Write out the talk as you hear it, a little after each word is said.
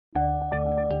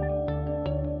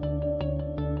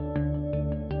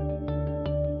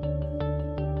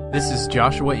This is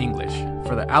Joshua English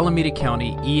for the Alameda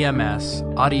County EMS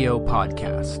audio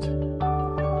podcast.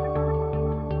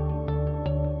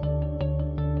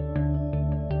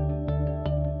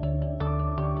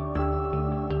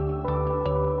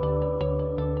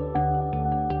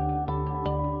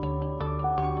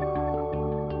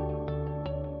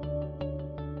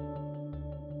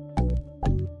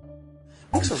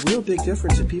 Makes a real big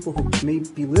difference in people who may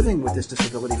be living with this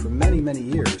disability for many, many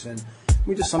years. And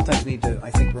we just sometimes need to,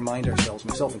 I think, remind ourselves,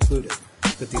 myself included,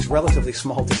 that these relatively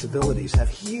small disabilities have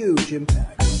huge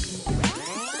impacts.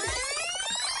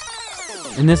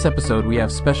 In this episode, we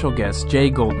have special guest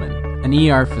Jay Goldman, an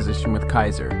ER physician with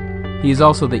Kaiser. He is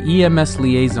also the EMS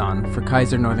liaison for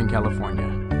Kaiser Northern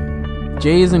California.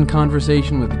 Jay is in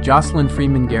conversation with Jocelyn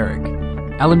Freeman Garrick,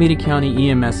 Alameda County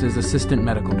EMS's Assistant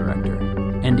Medical Director,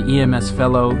 and EMS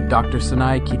Fellow Dr.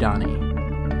 Sanai Kidani.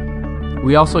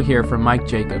 We also hear from Mike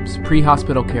Jacobs,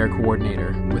 Pre-Hospital Care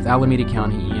Coordinator with Alameda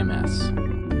County EMS.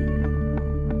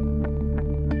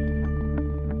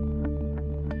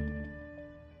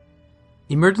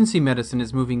 Emergency medicine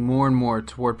is moving more and more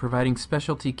toward providing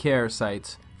specialty care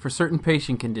sites for certain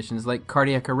patient conditions like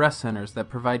cardiac arrest centers that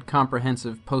provide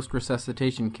comprehensive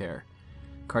post-resuscitation care,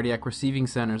 cardiac receiving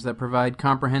centers that provide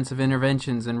comprehensive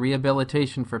interventions and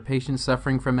rehabilitation for patients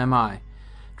suffering from MI,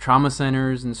 trauma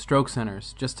centers, and stroke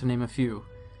centers, just to name a few.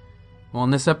 Well, in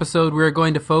this episode, we are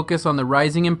going to focus on the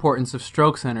rising importance of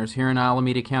stroke centers here in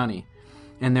Alameda County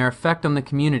and their effect on the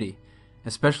community,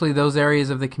 especially those areas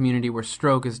of the community where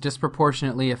stroke is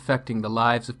disproportionately affecting the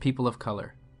lives of people of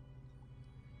color.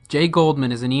 Jay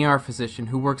Goldman is an ER physician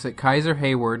who works at Kaiser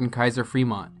Hayward and Kaiser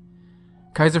Fremont.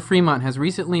 Kaiser Fremont has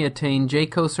recently attained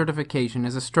JCO certification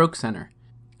as a stroke center,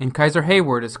 and Kaiser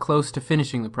Hayward is close to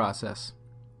finishing the process.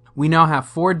 We now have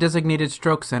 4 designated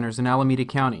stroke centers in Alameda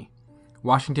County: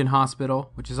 Washington Hospital,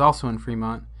 which is also in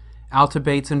Fremont, Alta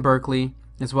Bates in Berkeley,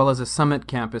 as well as a Summit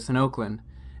campus in Oakland.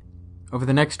 Over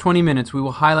the next 20 minutes, we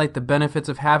will highlight the benefits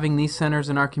of having these centers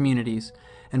in our communities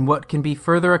and what can be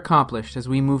further accomplished as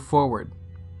we move forward.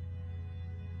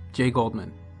 Jay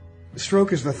Goldman.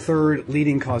 Stroke is the third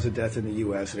leading cause of death in the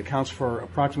U.S. It accounts for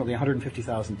approximately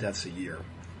 150,000 deaths a year.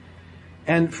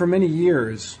 And for many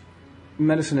years,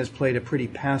 medicine has played a pretty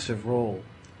passive role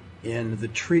in the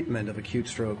treatment of acute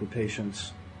stroke when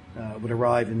patients would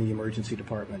arrive in the emergency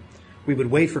department. We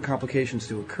would wait for complications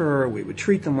to occur, we would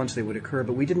treat them once they would occur,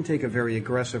 but we didn't take a very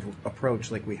aggressive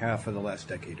approach like we have for the last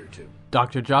decade or two.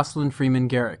 Dr. Jocelyn Freeman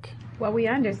Garrick. Well, we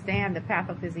understand the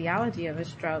pathophysiology of a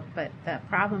stroke, but the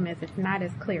problem is it's not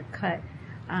as clear-cut.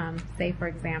 Say, for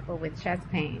example, with chest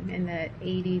pain. In the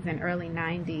 80s and early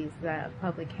 90s,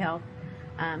 public health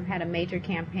had a major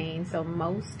campaign, so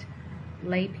most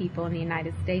lay people in the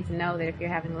United States know that if you're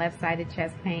having left-sided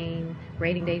chest pain,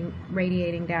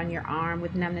 radiating down your arm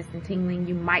with numbness and tingling,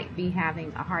 you might be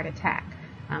having a heart attack.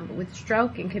 But with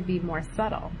stroke, it could be more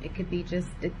subtle. It could be just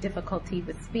a difficulty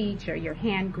with speech or your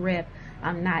hand grip,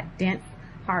 not dense,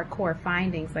 hardcore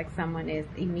findings like someone is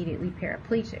immediately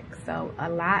paraplegic. So a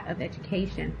lot of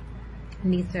education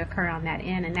needs to occur on that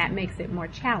end, and that makes it more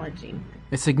challenging.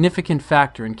 A significant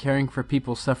factor in caring for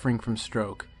people suffering from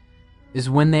stroke is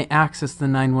when they access the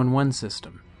 911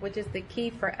 system, which is the key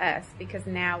for us, because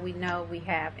now we know we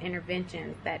have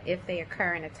interventions that, if they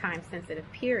occur in a time-sensitive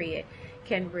period,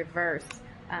 can reverse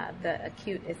the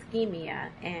acute ischemia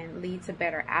and lead to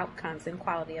better outcomes and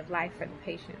quality of life for the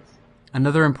patients.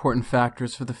 Another important factor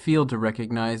is for the field to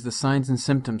recognize the signs and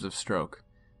symptoms of stroke.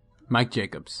 Mike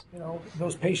Jacobs.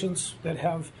 Those patients that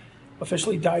have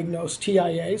officially diagnosed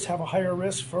TIAs have a higher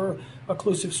risk for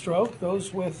occlusive stroke.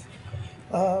 Those with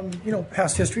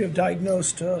past history of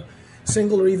diagnosed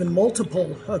single or even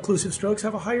multiple occlusive strokes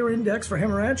have a higher index for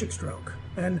hemorrhagic stroke.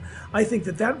 And I think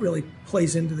that really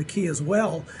plays into the key as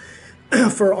well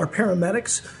for our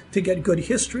paramedics to get good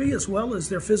history as well as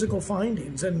their physical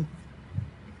findings. And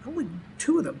probably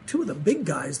two of the big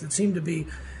guys that seem to be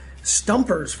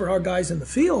stumpers for our guys in the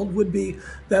field would be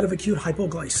that of acute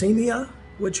hypoglycemia,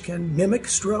 which can mimic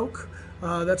stroke.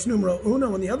 That's numero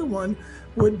uno. And the other one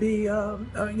would be a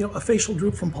facial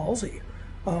droop from palsy.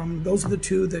 Those are the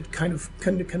two that kind of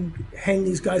can hang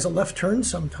these guys a left turn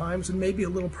sometimes and may be a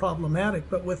little problematic,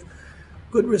 but with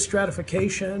good risk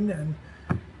stratification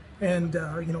and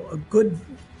a good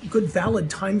valid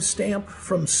time stamp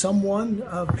from someone,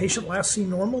 patient last seen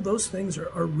normal, those things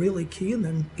are really key, and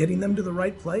then getting them to the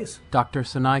right place. Dr.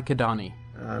 Sanai Kidani.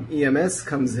 EMS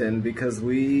comes in because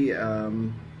we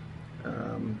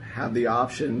have the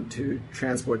option to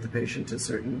transport the patient to a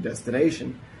certain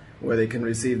destination where they can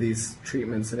receive these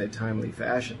treatments in a timely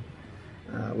fashion.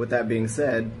 With that being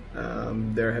said,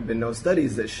 there have been no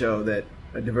studies that show that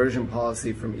a diversion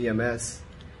policy from EMS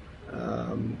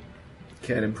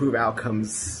can improve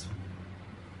outcomes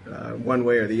one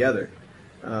way or the other.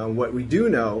 What we do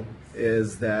know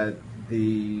is that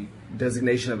the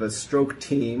designation of a stroke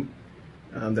team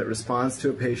that responds to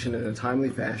a patient in a timely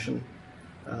fashion,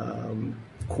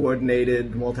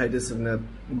 coordinated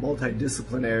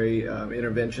multidisciplinary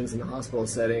interventions in the hospital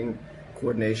setting,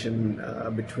 coordination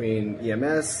between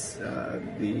EMS,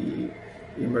 the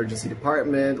emergency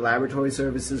department, laboratory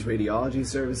services, radiology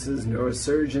services,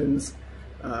 neurosurgeons,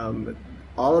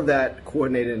 all of that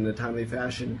coordinated in a timely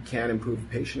fashion can improve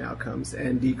patient outcomes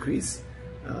and decrease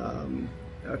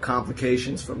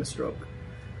complications from a stroke.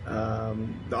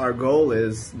 Our goal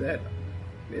is that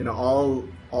all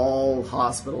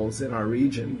hospitals in our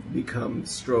region become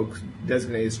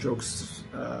designated stroke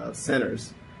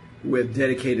centers with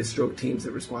dedicated stroke teams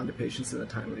that respond to patients in a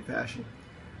timely fashion.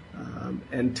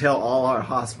 Until all our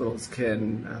hospitals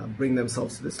can bring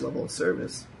themselves to this level of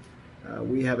service,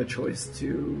 we have a choice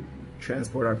to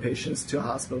transport our patients to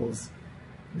hospitals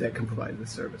that can provide this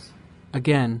service.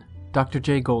 Again, Dr.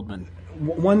 Jay Goldman.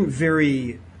 One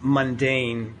very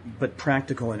mundane but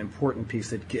practical and important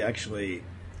piece that actually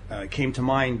came to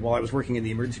mind while I was working in the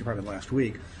emergency department last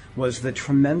week was the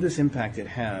tremendous impact it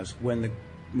has when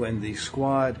the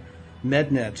squad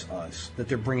mednets us that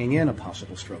they're bringing in a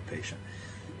possible stroke patient.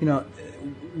 You know,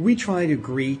 we try to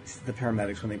greet the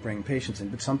paramedics when they bring patients in,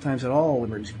 but sometimes at all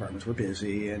emergency departments we're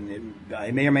busy, and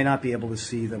I may or may not be able to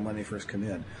see them when they first come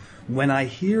in. When I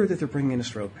hear that they're bringing in a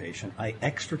stroke patient, I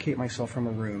extricate myself from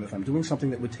a room. If I'm doing something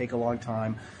that would take a long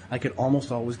time, I could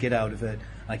almost always get out of it.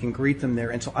 I can greet them there,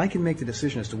 and so I can make the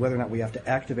decision as to whether or not we have to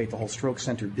activate the whole stroke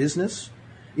center business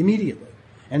immediately,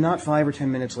 and not 5 or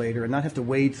 10 minutes later, and not have to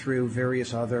wade through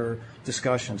various other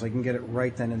discussions. I can get it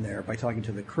right then and there by talking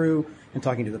to the crew and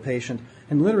talking to the patient,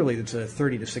 and literally it's a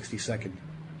 30 to 60 second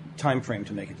time frame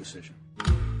to make a decision.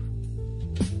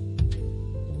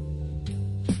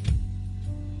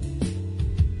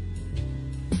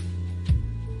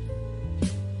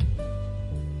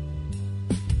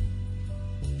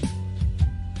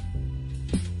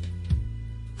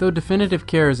 Though definitive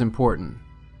care is important,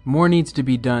 more needs to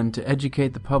be done to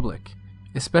educate the public,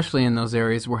 especially in those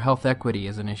areas where health equity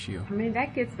is an issue. I mean,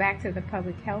 that gets back to the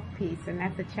public health piece, and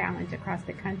that's a challenge across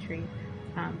the country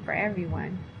for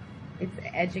everyone. It's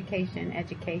education,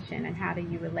 and how do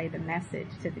you relay the message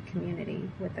to the community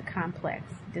with a complex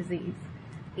disease.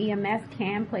 EMS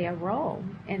can play a role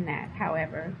in that,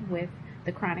 however, with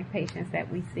the chronic patients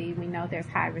that we see. We know there's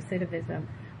high recidivism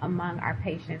among our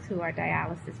patients who are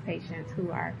dialysis patients,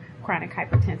 who are chronic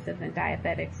hypertensive and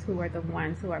diabetics, who are the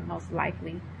ones who are most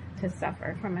likely to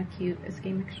suffer from acute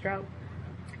ischemic stroke.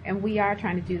 And we are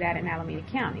trying to do that in Alameda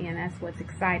County, and that's what's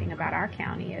exciting about our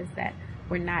county, is that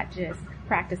we're not just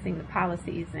practicing the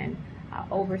policies and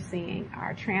overseeing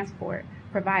our transport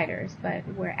providers, but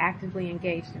we're actively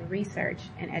engaged in research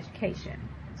and education.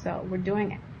 So we're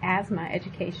doing asthma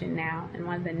education now, and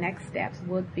one of the next steps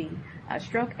would be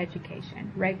stroke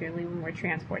education regularly when we're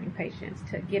transporting patients,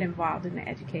 to get involved in the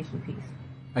education piece.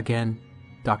 Again,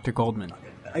 Dr. Goldman.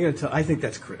 I got to tell, I think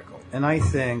that's critical, and I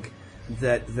think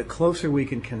that the closer we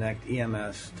can connect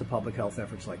EMS to public health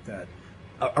efforts like that,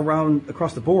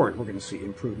 across the board, we're going to see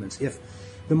improvements. If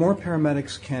the more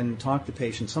paramedics can talk to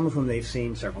patients, some of whom they've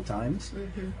seen several times,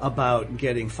 about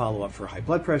getting follow-up for high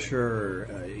blood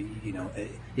pressure,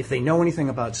 if they know anything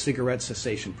about cigarette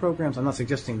cessation programs. I'm not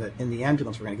suggesting that in the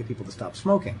ambulance we're going to get people to stop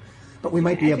smoking, but we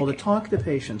might be able to talk to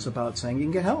patients about saying you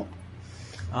can get help.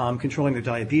 Controlling their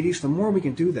diabetes, the more we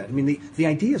can do that. I mean, the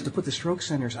idea is to put the stroke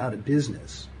centers out of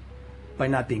business by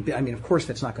not being, I mean, of course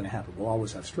that's not going to happen. We'll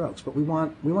always have strokes, but we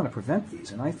want to prevent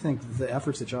these. And I think the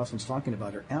efforts that Jocelyn's talking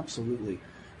about are absolutely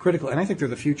critical, and I think they're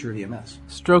the future of EMS.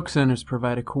 Stroke centers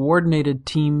provide a coordinated,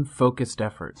 team-focused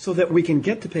effort. So that we can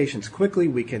get to patients quickly,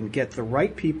 we can get the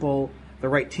right people, the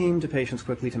right team to patients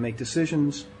quickly to make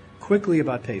decisions quickly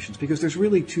about patients, because there's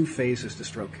really two phases to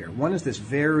stroke care. One is this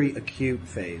very acute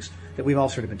phase that we've all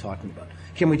sort of been talking about.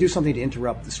 Can we do something to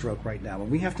interrupt the stroke right now? And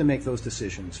we have to make those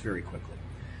decisions very quickly.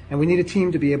 And we need a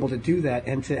team to be able to do that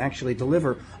and to actually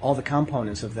deliver all the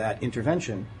components of that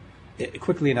intervention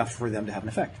quickly enough for them to have an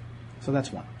effect. So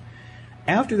that's one.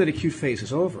 After that acute phase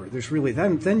is over, there's really,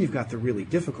 then you've got the really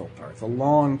difficult part, the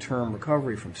long-term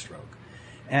recovery from stroke.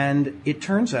 And it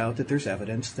turns out that there's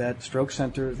evidence that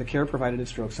the care provided at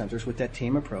stroke centers with that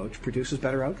team approach produces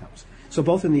better outcomes. So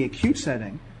both in the acute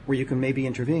setting, where you can maybe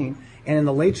intervene, and in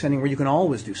the late setting, where you can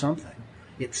always do something,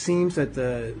 it seems that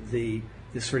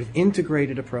this sort of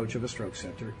integrated approach of a stroke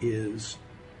center is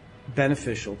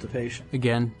beneficial to patients.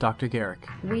 Again, Dr. Garrick.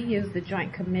 We use the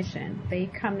Joint Commission. They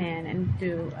come in and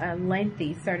do a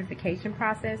lengthy certification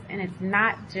process, and it's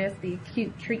not just the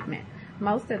acute treatment.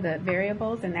 Most of the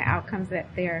variables and the outcomes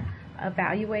that they're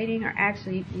evaluating are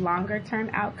actually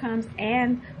longer-term outcomes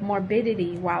and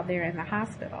morbidity while they're in the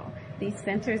hospital. These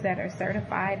centers that are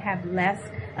certified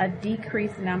have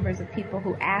decreased numbers of people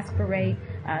who aspirate.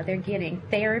 They're getting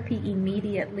therapy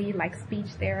immediately, like speech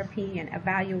therapy and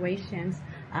evaluations.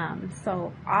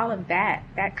 So all of that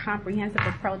comprehensive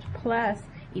approach, plus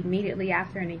immediately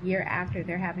after and a year after,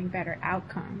 they're having better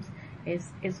outcomes,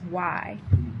 is why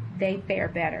they fare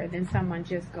better than someone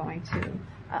just going to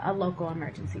a local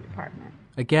emergency department.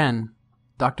 Again,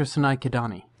 Dr. Sanai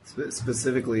Kidani.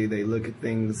 Specifically, they look at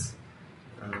things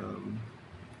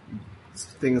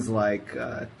like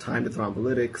time to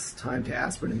thrombolytics, time to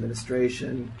aspirin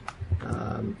administration,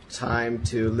 time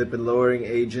to lipid-lowering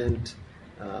agent,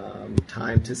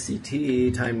 time to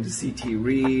CT, time to CT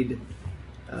read,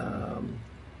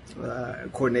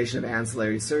 coordination of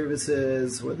ancillary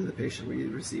services, whether the patient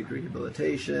received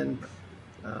rehabilitation,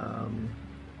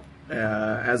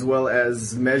 as well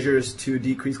as measures to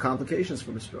decrease complications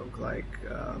from a stroke, like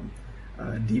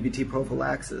DVT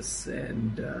prophylaxis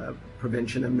and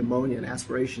prevention of pneumonia and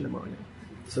aspiration pneumonia.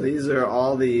 So these are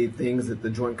all the things that the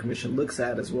Joint Commission looks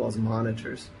at as well as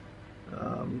monitors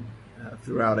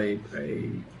throughout a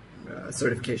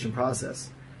certification process.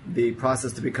 The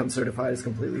process to become certified is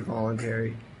completely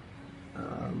voluntary.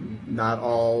 Not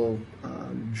all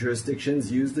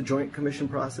jurisdictions use the Joint Commission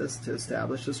process to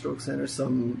establish a stroke center.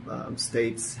 Some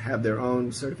states have their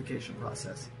own certification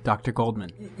process. Dr.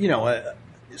 Goldman.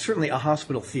 Certainly a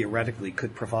hospital theoretically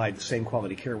could provide the same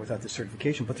quality care without the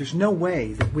certification, but there's no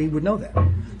way that we would know that.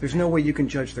 There's no way you can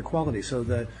judge their quality. So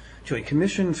the Joint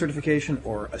Commission certification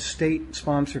or a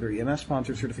state-sponsored or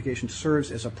EMS-sponsored certification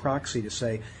serves as a proxy to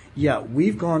say, yeah,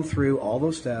 we've gone through all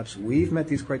those steps, we've met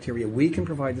these criteria, we can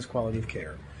provide this quality of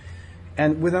care.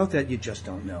 And without that, you just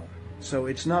don't know. So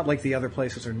it's not like the other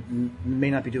places may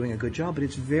not be doing a good job, but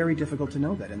it's very difficult to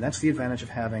know that. And that's the advantage of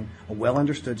having a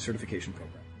well-understood certification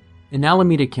program. In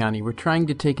Alameda County, we're trying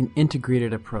to take an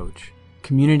integrated approach.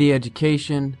 Community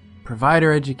education,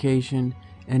 provider education,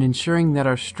 and ensuring that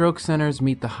our stroke centers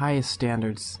meet the highest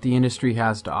standards the industry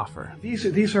has to offer.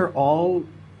 These are all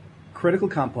critical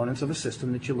components of a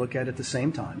system that you look at the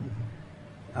same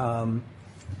time.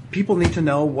 People need to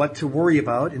know what to worry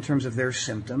about in terms of their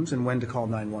symptoms and when to call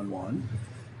 911.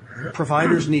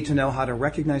 Providers need to know how to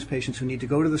recognize patients who need to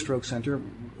go to the stroke center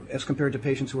as compared to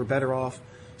patients who are better off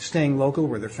staying local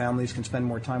where their families can spend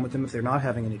more time with them if they're not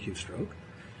having an acute stroke.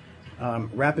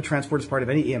 Rapid transport is part of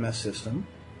any EMS system.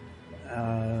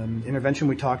 Intervention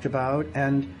we talked about.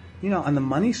 And, on the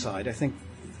money side, I think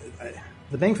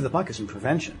the bang for the buck is in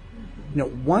prevention.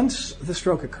 Once the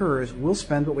stroke occurs, we'll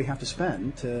spend what we have to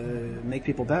spend to make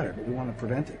people better, but we want to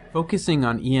prevent it. Focusing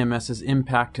on EMS's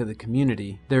impact to the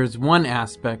community, there's one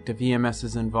aspect of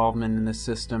EMS's involvement in this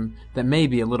system that may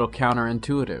be a little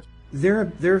counterintuitive.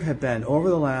 There have been, over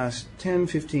the last 10,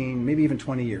 15, maybe even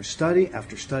 20 years, study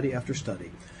after study after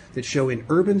study that show in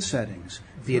urban settings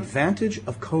the advantage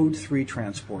of Code 3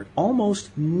 transport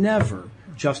almost never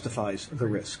justifies the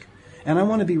risk. And I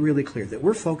want to be really clear that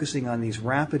we're focusing on these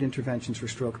rapid interventions for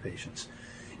stroke patients.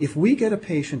 If we get a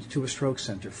patient to a stroke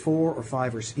center 4 or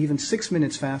 5 or even 6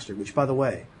 minutes faster, which, by the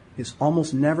way, is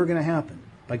almost never going to happen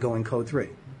by going Code 3,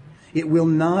 it will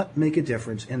not make a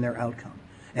difference in their outcome.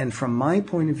 And from my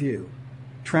point of view,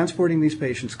 transporting these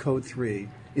patients Code 3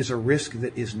 is a risk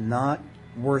that is not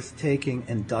worth taking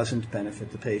and doesn't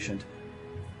benefit the patient,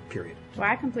 period. Well,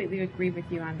 I completely agree with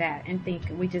you on that and think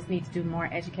we just need to do more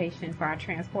education for our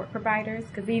transport providers,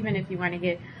 because even if you want to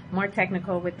get more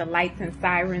technical with the lights and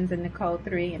sirens in the Code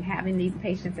 3 and having these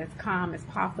patients as calm as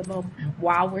possible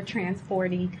while we're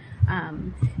transporting,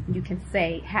 you can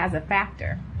say has a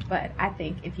factor. But I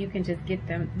think if you can just get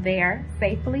them there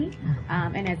safely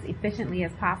and as efficiently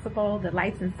as possible, the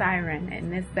lights and siren in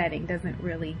this setting doesn't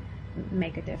really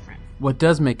make a difference. What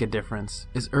does make a difference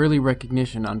is early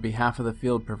recognition on behalf of the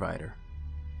field provider.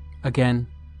 Again,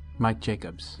 Mike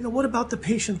Jacobs. What about the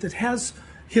patient that has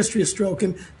history of stroke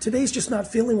and today's just not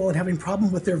feeling well and having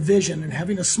problem with their vision and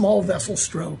having a small vessel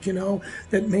stroke,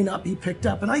 that may not be picked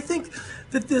up? And I think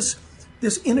that this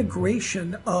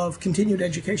integration of continued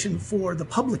education for the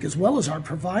public as well as our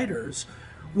providers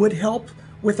would help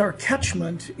with our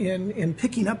catchment in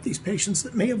picking up these patients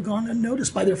that may have gone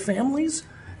unnoticed by their families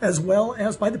as well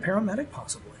as by the paramedic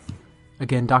possibly.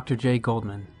 Again, Dr. Jay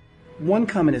Goldman. One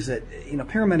comment is that,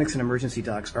 paramedics and emergency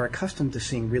docs are accustomed to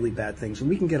seeing really bad things, and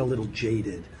we can get a little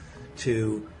jaded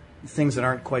to things that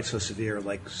aren't quite so severe,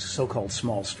 like so-called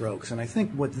small strokes. And I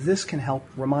think what this can help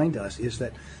remind us is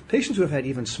that patients who have had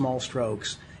even small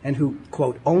strokes and who,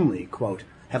 quote, only, quote,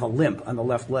 have a limp on the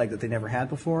left leg that they never had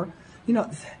before,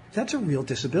 that's a real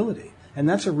disability, and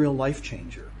that's a real life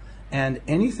changer. And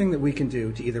anything that we can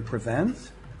do to either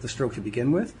prevent the stroke to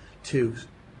begin with, to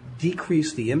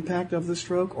decrease the impact of the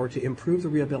stroke, or to improve the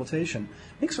rehabilitation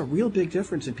makes a real big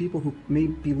difference in people who may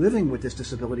be living with this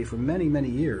disability for many, many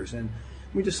years. And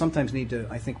we just sometimes need to,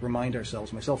 I think, remind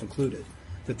ourselves, myself included,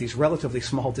 that these relatively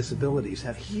small disabilities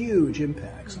have huge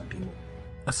impacts on people.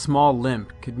 A small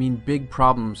limp could mean big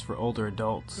problems for older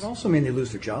adults. Could also mean they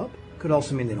lose their job. Could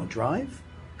also mean they don't drive.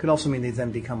 Could also mean they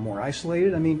then become more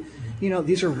isolated. I mean,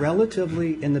 these are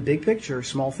relatively, in the big picture,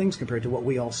 small things compared to what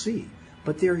we all see.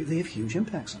 But they have huge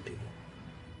impacts on people.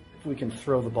 If we can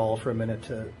throw the ball for a minute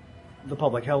to the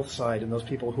public health side and those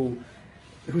people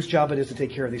whose job it is to take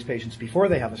care of these patients before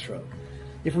they have a stroke,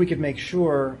 if we could make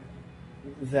sure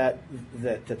that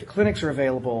the clinics are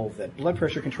available, that blood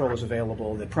pressure control is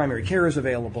available, that primary care is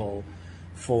available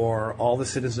for all the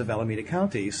citizens of Alameda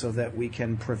County, so that we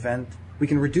can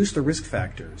reduce the risk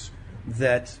factors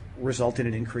that result in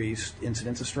an increased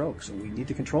incidence of strokes. And we need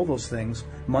to control those things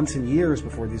months and years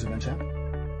before these events happen.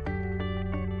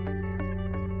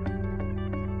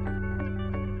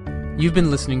 You've been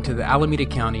listening to the Alameda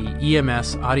County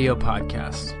EMS audio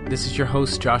podcast. This is your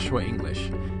host, Joshua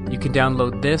English. You can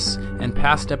download this and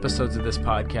past episodes of this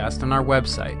podcast on our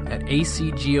website at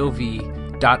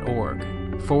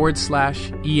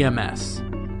acgov.org/EMS.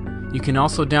 You can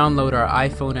also download our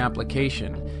iPhone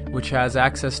application, which has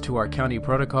access to our county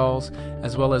protocols,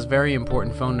 as well as very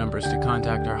important phone numbers to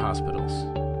contact our hospitals.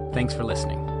 Thanks for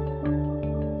listening.